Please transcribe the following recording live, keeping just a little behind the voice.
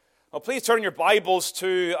Well, please turn your Bibles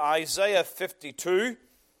to Isaiah 52.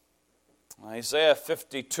 Isaiah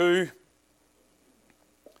 52.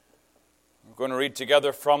 We're going to read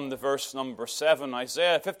together from the verse number 7.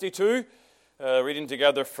 Isaiah 52, reading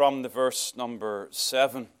together from the verse number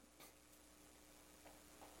 7.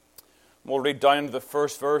 We'll read down to the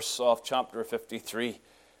first verse of chapter 53.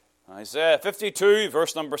 Isaiah 52,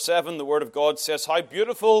 verse number 7, the Word of God says, "How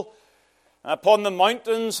beautiful upon the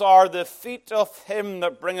mountains are the feet of him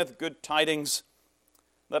that bringeth good tidings,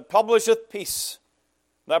 that publisheth peace,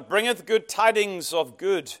 that bringeth good tidings of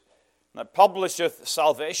good, that publisheth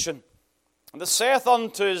salvation. And that saith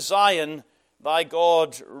unto Zion, Thy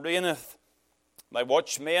God reigneth. Thy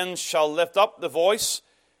watchmen shall lift up the voice,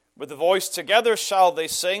 with the voice together shall they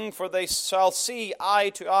sing, for they shall see eye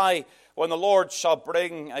to eye, when the Lord shall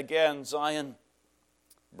bring again Zion.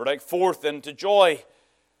 Break forth into joy.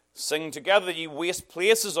 Sing together, ye waste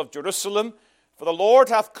places of Jerusalem, for the Lord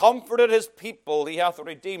hath comforted his people, he hath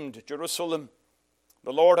redeemed Jerusalem.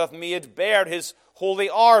 The Lord hath made bare his holy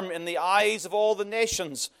arm in the eyes of all the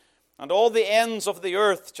nations, and all the ends of the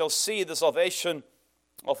earth shall see the salvation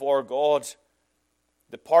of our God.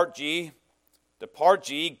 Depart ye,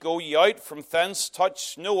 go ye out from thence,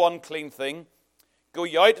 touch no unclean thing. Go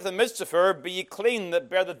ye out of the midst of her, be ye clean that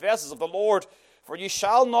bear the vessels of the Lord. For ye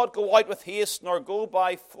shall not go out with haste, nor go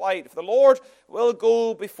by flight. For the Lord will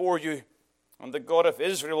go before you, and the God of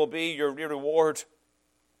Israel will be your reward.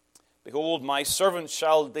 Behold, my servant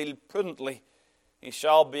shall deal prudently. He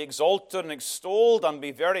shall be exalted and extolled, and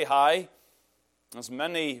be very high. As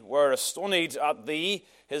many were astonied at thee,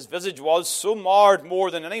 his visage was so marred more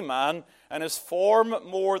than any man, and his form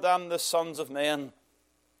more than the sons of men.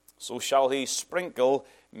 So shall he sprinkle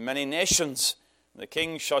many nations. The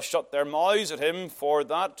kings shall shut their mouths at him, for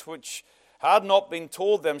that which had not been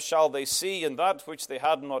told them shall they see, and that which they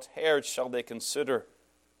had not heard shall they consider.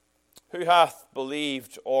 Who hath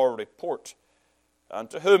believed our report? And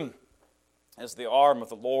to whom is the arm of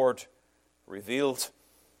the Lord revealed?"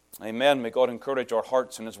 Amen. May God encourage our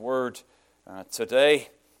hearts in his word today.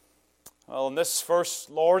 Well, on this first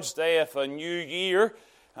Lord's Day of a new year,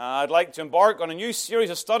 I'd like to embark on a new series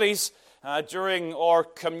of studies during our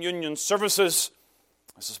communion services.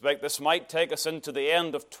 I suspect this might take us into the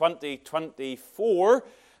end of 2024,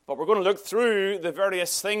 but we're going to look through the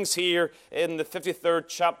various things here in the 53rd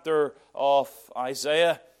chapter of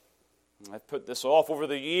Isaiah. I've put this off over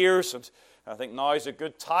the years, and I think now is a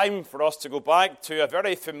good time for us to go back to a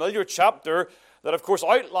very familiar chapter that, of course,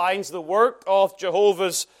 outlines the work of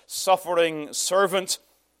Jehovah's suffering servant.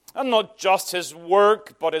 And not just his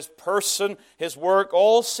work, but his person, his work,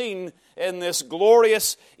 all seen in this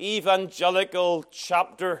glorious evangelical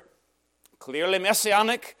chapter. Clearly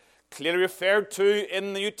messianic, clearly referred to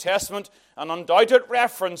in the New Testament, an undoubted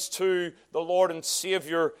reference to the Lord and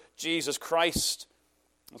Savior, Jesus Christ.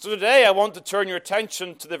 And so today I want to turn your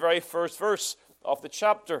attention to the very first verse of the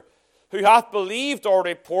chapter. Who hath believed our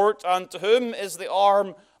report, and to whom is the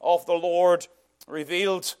arm of the Lord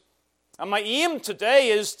revealed? And my aim today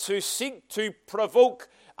is to seek to provoke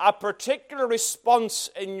a particular response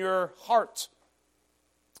in your heart.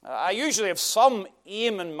 I usually have some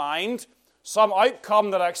aim in mind, some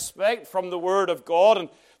outcome that I expect from the Word of God, and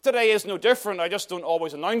today is no different. I just don't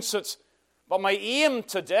always announce it. But my aim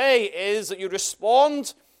today is that you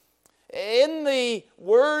respond in the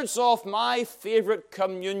words of my favorite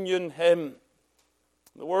communion hymn.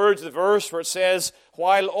 The words of the verse where it says,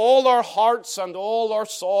 "While all our hearts and all our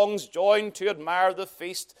songs join to admire the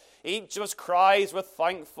feast, each of us cries with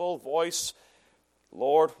thankful voice,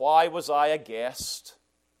 Lord, why was I a guest?"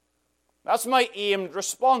 That's my aimed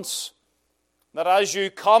response. That as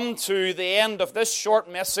you come to the end of this short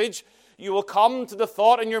message, you will come to the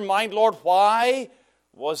thought in your mind, Lord, why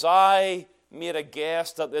was I made a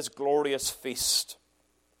guest at this glorious feast?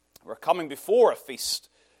 We're coming before a feast.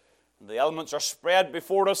 The elements are spread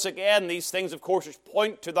before us again. These things, of course, which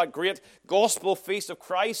point to that great gospel feast of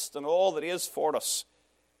Christ and all that is for us.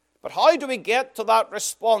 But how do we get to that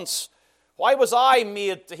response? Why was I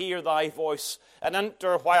made to hear thy voice and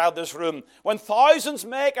enter while this room? When thousands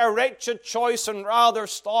make a wretched choice and rather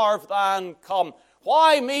starve than come.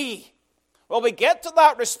 Why me? Well, we get to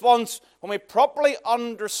that response when we properly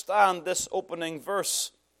understand this opening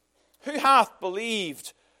verse. Who hath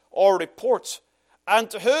believed our report?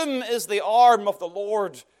 And to whom is the arm of the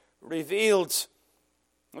Lord revealed?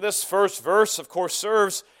 This first verse, of course,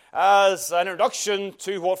 serves as an introduction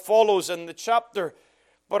to what follows in the chapter,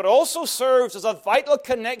 but it also serves as a vital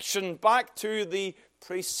connection back to the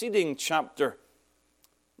preceding chapter.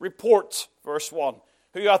 Report, verse 1.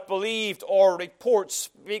 Who hath believed our report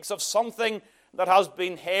speaks of something that has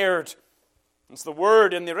been heard. It's the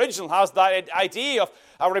word in the original has that idea of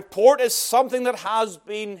a report is something that has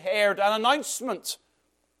been heard, an announcement.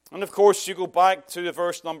 And of course, you go back to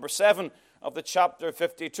verse number 7 of the chapter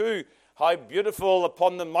 52. How beautiful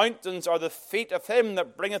upon the mountains are the feet of him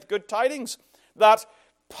that bringeth good tidings, that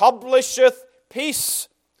publisheth peace.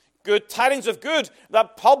 Good tidings of good,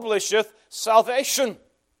 that publisheth salvation.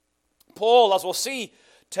 Paul, as we'll see,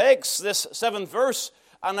 takes this 7th verse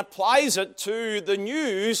and applies it to the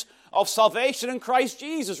news of salvation in Christ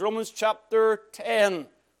Jesus, Romans chapter 10. I'm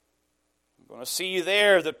going to see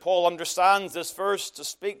there that Paul understands this verse to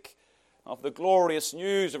speak of the glorious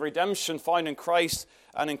news of redemption found in Christ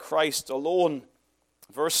and in Christ alone.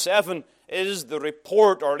 Verse 7 is the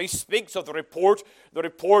report, or at least speaks of the report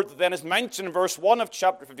that then is mentioned in verse 1 of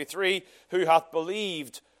chapter 53, who hath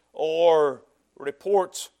believed, or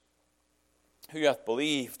report, who hath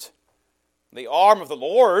believed. The arm of the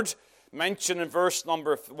Lord, mentioned in verse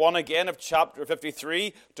number 1 again of chapter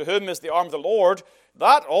 53, to whom is the arm of the Lord,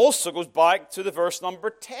 that also goes back to the verse number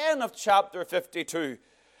 10 of chapter 52.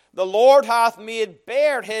 The Lord hath made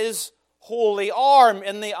bare his holy arm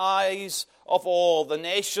in the eyes of all the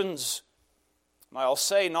nations. Now I'll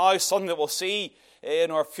say now something that we'll see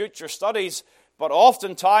in our future studies, but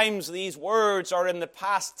oftentimes these words are in the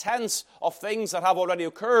past tense of things that have already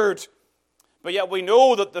occurred. But yet we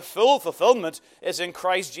know that the full fulfillment is in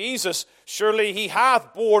Christ Jesus. Surely he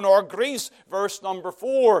hath borne our griefs, verse number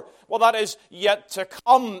 4. Well, that is yet to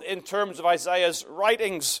come in terms of Isaiah's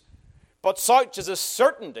writings. But such is a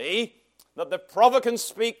certainty that the prophet can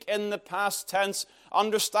speak in the past tense,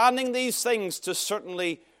 understanding these things to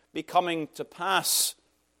certainly be coming to pass.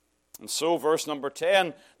 And so, verse number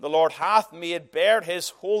 10, the Lord hath made bare his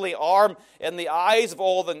holy arm in the eyes of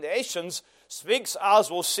all the nations, speaks,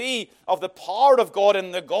 as we'll see, of the power of God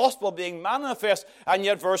in the gospel being manifest. And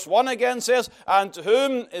yet verse 1 again says, and to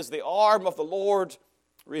whom is the arm of the Lord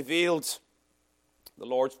revealed? The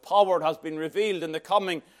Lord's power has been revealed in the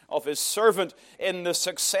coming of his servant, in the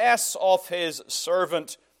success of his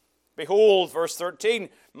servant. Behold, verse 13,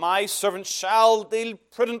 my servant shall deal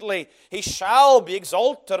prudently. He shall be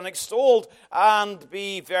exalted and extolled and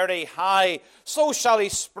be very high. So shall he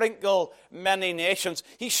sprinkle many nations.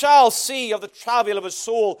 He shall see of the travail of his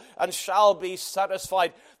soul and shall be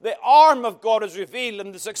satisfied. The arm of God is revealed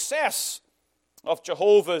in the success of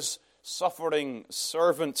Jehovah's suffering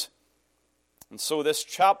servant. And so this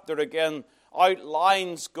chapter again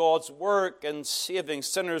outlines God's work in saving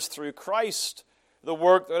sinners through Christ, the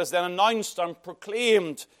work that is then announced and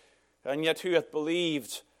proclaimed, and yet who hath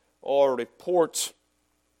believed or report.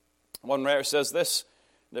 One writer says this,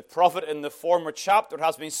 the prophet in the former chapter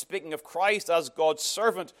has been speaking of Christ as God's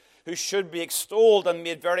servant who should be extolled and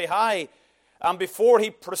made very high. And before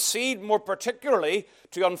he proceed more particularly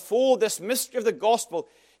to unfold this mystery of the gospel,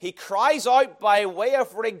 he cries out by way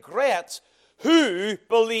of regret, who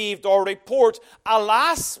believed or report?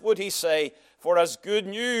 Alas, would he say, for as good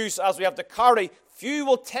news as we have to carry, few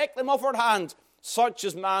will take them off our hand. Such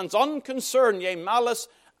is man's unconcern, yea, malice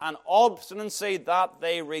and obstinacy, that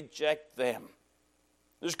they reject them.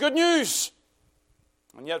 There's good news.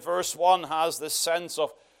 And yet verse 1 has this sense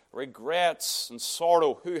of regrets and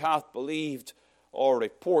sorrow. Who hath believed or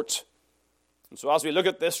report? And so as we look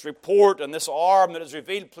at this report and this arm that is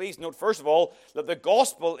revealed, please note first of all that the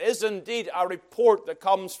gospel is indeed a report that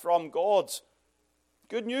comes from God.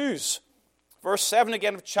 Good news. Verse 7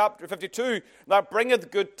 again of chapter 52, that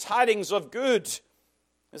bringeth good tidings of good.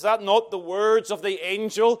 Is that not the words of the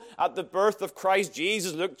angel at the birth of Christ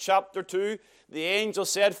Jesus? Luke chapter 2, the angel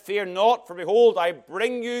said, fear not, for behold, I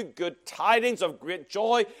bring you good tidings of great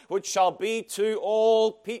joy, which shall be to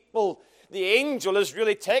all people. The angel is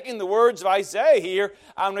really taking the words of Isaiah here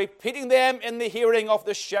and repeating them in the hearing of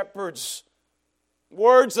the shepherds.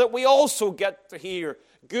 Words that we also get to hear.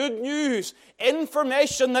 Good news,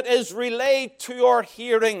 information that is relayed to our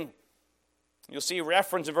hearing. You'll see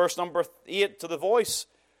reference in verse number 8 to the voice.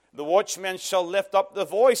 The watchman shall lift up the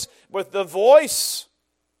voice with the voice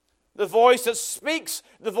that speaks,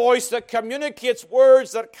 the voice that communicates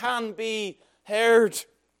words that can be heard.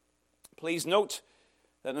 Please note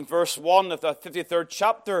that in verse 1 of the 53rd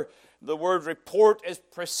chapter, the word report is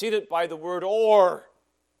preceded by the word or.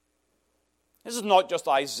 This is not just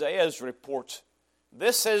Isaiah's report.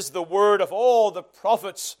 This is the word of all the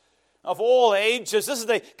prophets of all ages. This is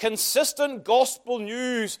the consistent gospel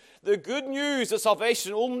news, the good news that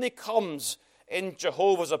salvation only comes in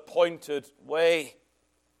Jehovah's appointed way.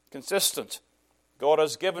 Consistent. God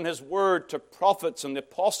has given his word to prophets and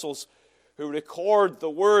apostles who record the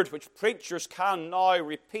word which preachers can now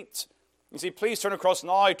repeat. You see, please turn across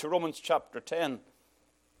now to Romans chapter 10.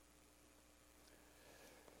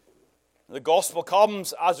 The gospel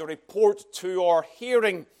comes as a report to our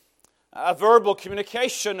hearing, a verbal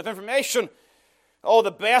communication of information. Oh,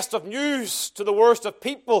 the best of news to the worst of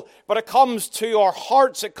people, but it comes to our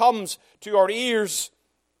hearts, it comes to our ears.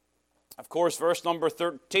 Of course, verse number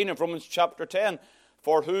 13 of Romans chapter 10,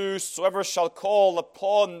 for whosoever shall call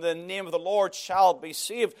upon the name of the Lord shall be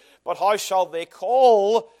saved. But how shall they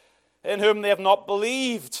call in whom they have not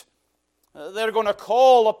believed? They're going to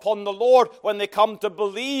call upon the Lord when they come to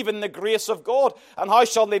believe in the grace of God. And how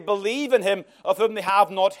shall they believe in him of whom they have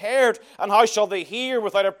not heard? And how shall they hear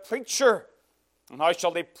without a preacher? And how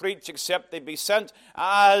shall they preach except they be sent?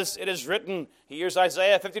 As it is written, here's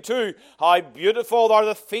Isaiah 52, how beautiful are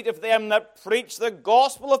the feet of them that preach the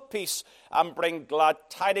gospel of peace and bring glad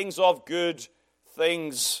tidings of good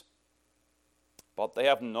things. But they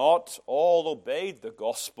have not all obeyed the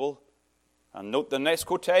gospel. And note the next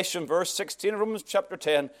quotation, verse 16 of Romans chapter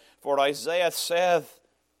 10. For Isaiah saith,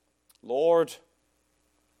 Lord,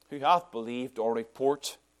 who hath believed our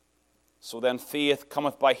report? So then faith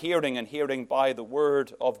cometh by hearing, and hearing by the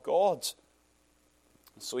word of God.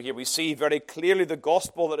 So here we see very clearly the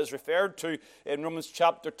gospel that is referred to in Romans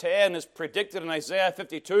chapter 10 is predicted in Isaiah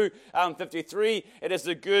 52 and 53. It is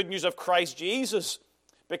the good news of Christ Jesus.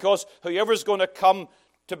 Because whoever is going to come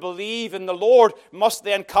to believe in the Lord must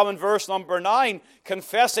then come in verse number 9,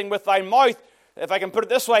 confessing with thy mouth, if I can put it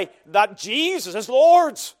this way, that Jesus is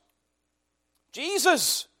Lord.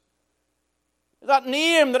 Jesus, that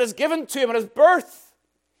name that is given to him at his birth,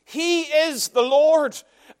 he is the Lord.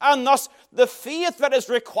 And thus the faith that is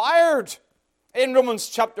required in Romans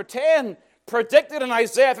chapter 10, predicted in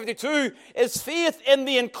Isaiah 52, is faith in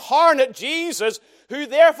the incarnate Jesus, who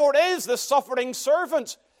therefore is the suffering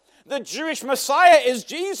servant. The Jewish Messiah is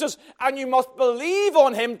Jesus, and you must believe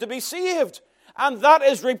on him to be saved. And that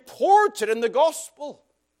is reported in the gospel.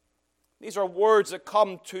 These are words that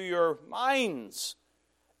come to your minds.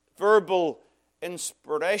 Verbal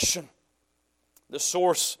inspiration. The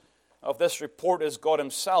source of this report is God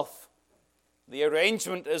himself. The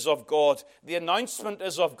arrangement is of God. The announcement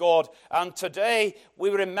is of God. And today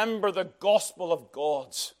we remember the gospel of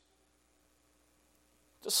God.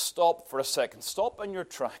 Just stop for a second. Stop in your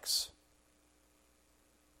tracks.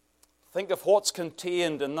 Think of what's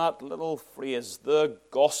contained in that little phrase, the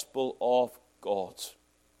gospel of God.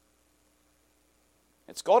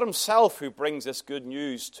 It's God himself who brings this good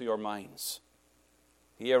news to your minds.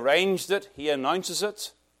 He arranged it. He announces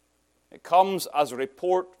it. It comes as a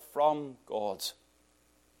report from God.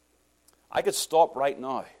 I could stop right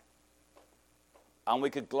now, and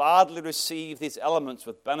we could gladly receive these elements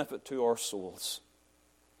with benefit to our souls.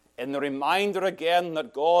 In the reminder again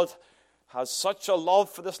that God has such a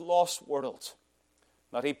love for this lost world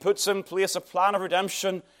that he puts in place a plan of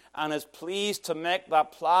redemption and is pleased to make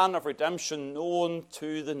that plan of redemption known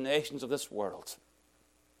to the nations of this world.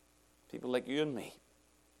 People like you and me.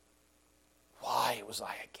 Why was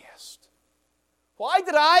I a guest? Why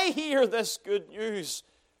did I hear this good news?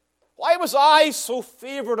 Why was I so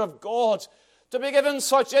favored of God to be given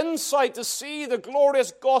such insight to see the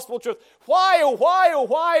glorious gospel truth? Why, oh why, oh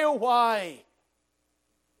why, oh why?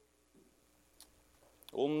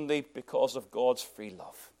 Only because of God's free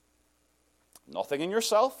love. Nothing in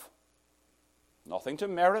yourself, nothing to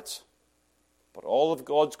merit, but all of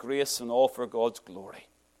God's grace and all for God's glory.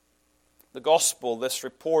 The gospel, this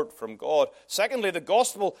report from God. Secondly, the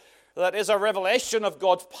gospel that is a revelation of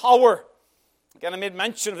God's power. Again, I made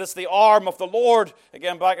mention of this, the arm of the Lord.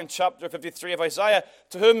 Again, back in chapter 53 of Isaiah.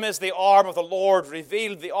 To whom is the arm of the Lord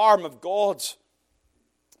revealed? The arm of God.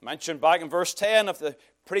 Mentioned back in verse 10 of the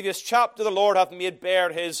previous chapter, the Lord hath made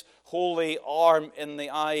bare his holy arm in the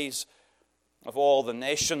eyes of all the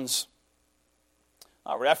nations.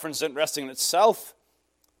 That reference is interesting in itself.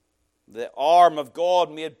 The arm of God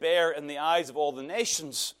made bare in the eyes of all the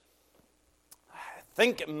nations. I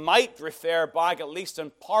think it might refer back, at least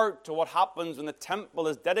in part, to what happens when the temple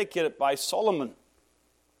is dedicated by Solomon.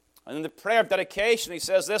 And in the prayer of dedication, he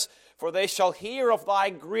says this, for they shall hear of thy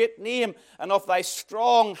great name, and of thy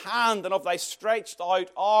strong hand, and of thy stretched out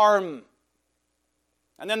arm.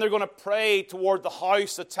 And then they're going to pray toward the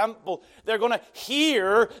house, the temple. They're going to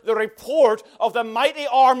hear the report of the mighty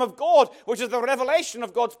arm of God, which is the revelation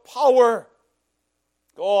of God's power.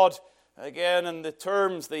 God, again in the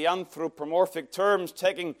terms, the anthropomorphic terms,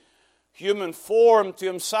 taking human form to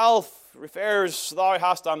himself, refers, thou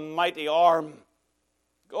hast a mighty arm.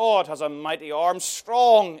 God has a mighty arm.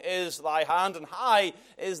 Strong is thy hand, and high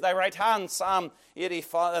is thy right hand. Psalm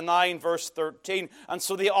 89, verse 13. And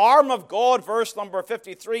so the arm of God, verse number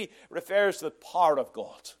 53, refers to the power of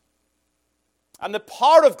God. And the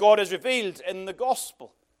power of God is revealed in the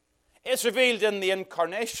gospel. It's revealed in the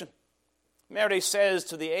incarnation. Mary says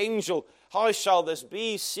to the angel, "How shall this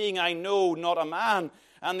be, seeing I know not a man?"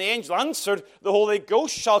 And the angel answered, "The Holy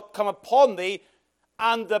Ghost shall come upon thee,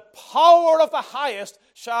 and the power of the highest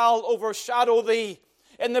shall overshadow thee."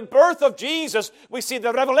 In the birth of Jesus, we see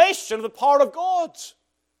the revelation of the power of God.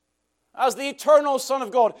 As the eternal Son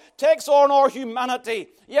of God takes on our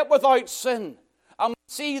humanity, yet without sin. And we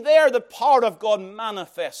see there the power of God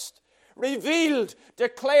manifest, revealed,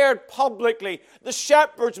 declared publicly. The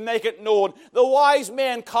shepherds make it known. The wise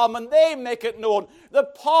men come and they make it known. The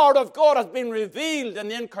power of God has been revealed in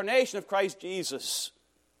the incarnation of Christ Jesus.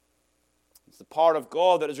 It's the power of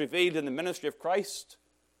God that is revealed in the ministry of Christ.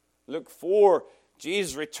 Luke 4,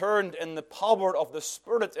 Jesus returned in the power of the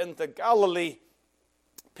Spirit into Galilee.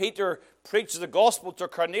 Peter preaches the gospel to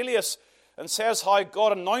Cornelius and says how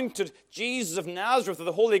God anointed Jesus of Nazareth with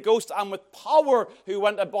the Holy Ghost and with power, who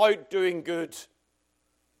went about doing good.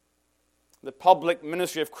 The public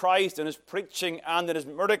ministry of Christ in his preaching and in his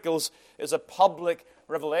miracles is a public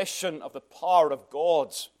revelation of the power of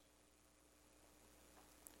God.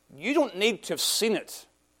 You don't need to have seen it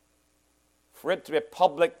for it to be a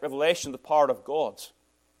public revelation of the power of God.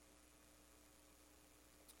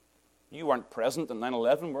 You weren't present in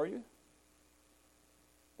 9/11, were you?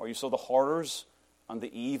 Where you saw the horrors and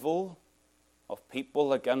the evil of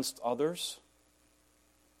people against others.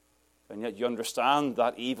 And yet you understand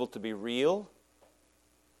that evil to be real.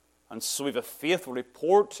 And so we have a faithful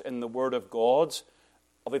report in the Word of God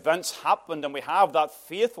of events happened, and we have that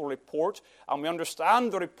faithful report, and we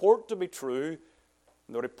understand the report to be true,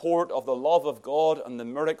 the report of the love of God and the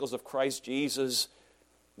miracles of Christ Jesus,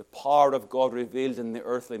 the power of God revealed in the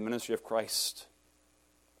earthly ministry of Christ.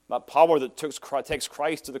 That power that takes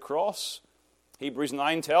Christ to the cross. Hebrews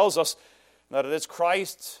 9 tells us that it is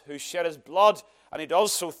Christ who shed his blood, and he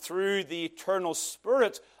does so through the eternal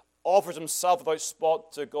Spirit, offers himself without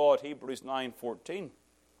spot to God. Hebrews 9:14.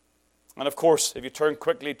 And of course, if you turn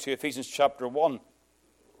quickly to Ephesians chapter 1,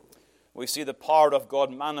 we see the power of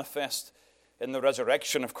God manifest in the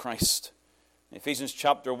resurrection of Christ. Ephesians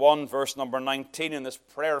chapter 1, verse number 19, in this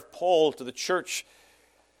prayer of Paul to the church,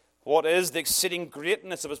 "What is the exceeding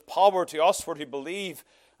greatness of his power to us who believe,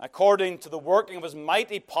 according to the working of his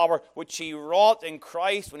mighty power, which he wrought in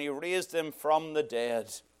Christ when he raised him from the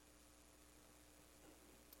dead."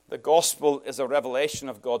 The gospel is a revelation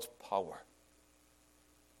of God's power.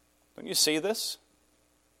 Don't you see this?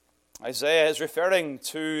 Isaiah is referring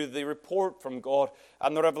to the report from God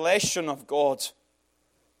and the revelation of God.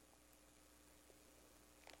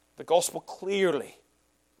 The gospel clearly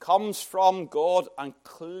comes from God and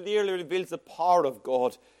clearly reveals the power of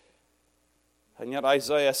God. And yet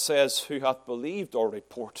Isaiah says, "Who hath believed our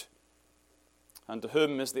report? And to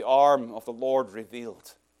whom is the arm of the Lord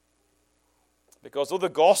revealed?" Because though the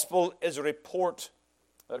gospel is a report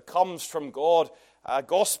that comes from God, a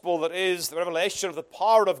gospel that is the revelation of the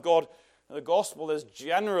power of God, the gospel is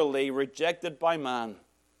generally rejected by man.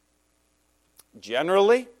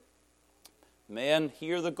 Generally, men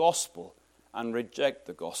hear the gospel and reject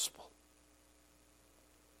the gospel.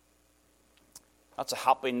 That's a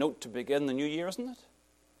happy note to begin the new year, isn't it?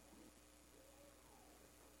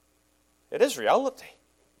 It is reality.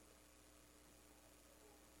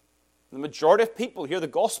 The majority of people hear the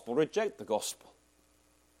gospel, reject the gospel.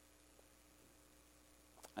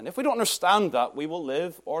 And if we don't understand that, we will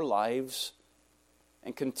live our lives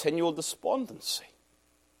in continual despondency.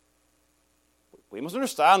 We must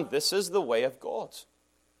understand this is the way of God.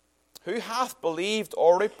 Who hath believed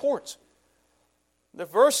our report? The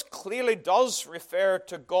verse clearly does refer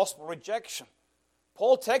to gospel rejection.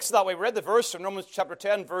 Paul takes it that way. We read the verse in Romans chapter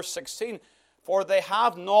 10, verse 16. "For they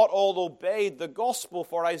have not all obeyed the gospel."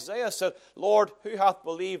 For Isaiah said, "Lord, who hath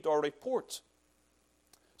believed our report?"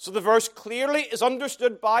 So the verse clearly is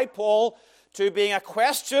understood by Paul to being a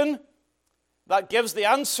question that gives the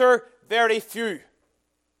answer, very few.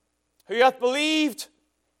 Who hath believed?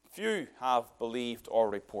 Few have believed our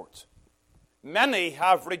report. Many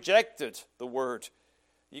have rejected the word.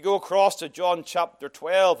 You go across to John chapter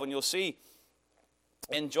 12 and you'll see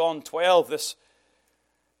in John 12 this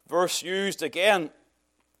verse used again.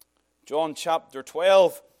 John chapter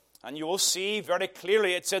 12. And you will see very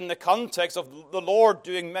clearly it's in the context of the Lord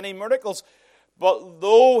doing many miracles. But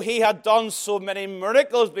though he had done so many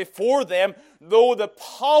miracles before them, though the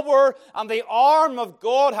power and the arm of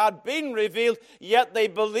God had been revealed, yet they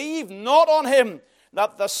believed not on him,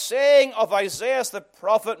 that the saying of Isaiah the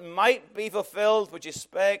prophet might be fulfilled, which he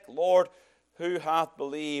spake, "Lord, who hath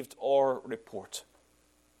believed our report?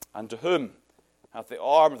 And to whom hath the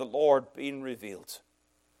arm of the Lord been revealed?"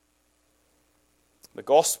 The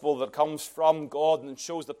gospel that comes from God and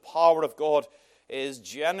shows the power of God is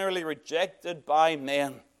generally rejected by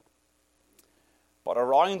men. But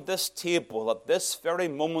around this table, at this very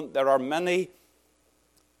moment, there are many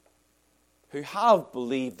who have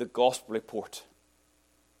believed the gospel report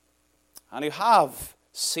and who have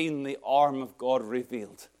seen the arm of God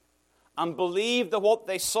revealed and believed that what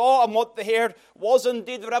they saw and what they heard was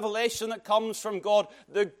indeed the revelation that comes from God,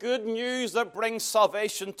 the good news that brings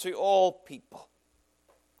salvation to all people.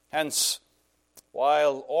 Hence,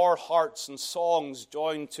 while our hearts and songs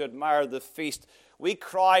join to admire the feast, we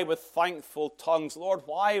cry with thankful tongues, Lord,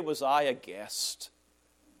 why was I a guest?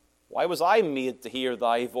 Why was I made to hear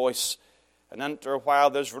thy voice and enter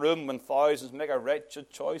while there's room when thousands make a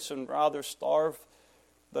wretched choice and rather starve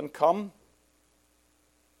than come?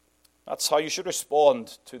 That's how you should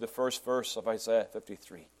respond to the first verse of Isaiah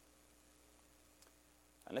 53.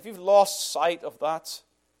 And if you've lost sight of that,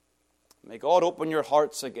 may God open your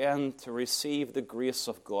hearts again to receive the grace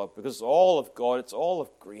of God, because it's all of God, it's all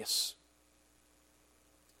of grace.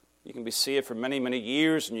 You can be saved for many, many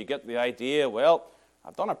years and you get the idea, well,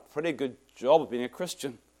 I've done a pretty good job of being a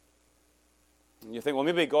Christian. And you think, well,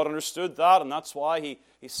 maybe God understood that and that's why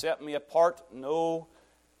He set me apart. No.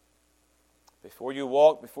 Before you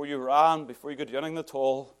walked, before you ran, before you could do anything at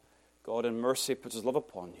all, God in mercy puts His love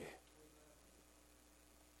upon you.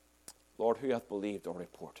 Lord, who hath believed our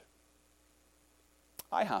report?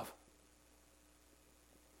 I have.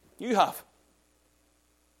 You have.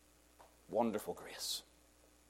 Wonderful grace.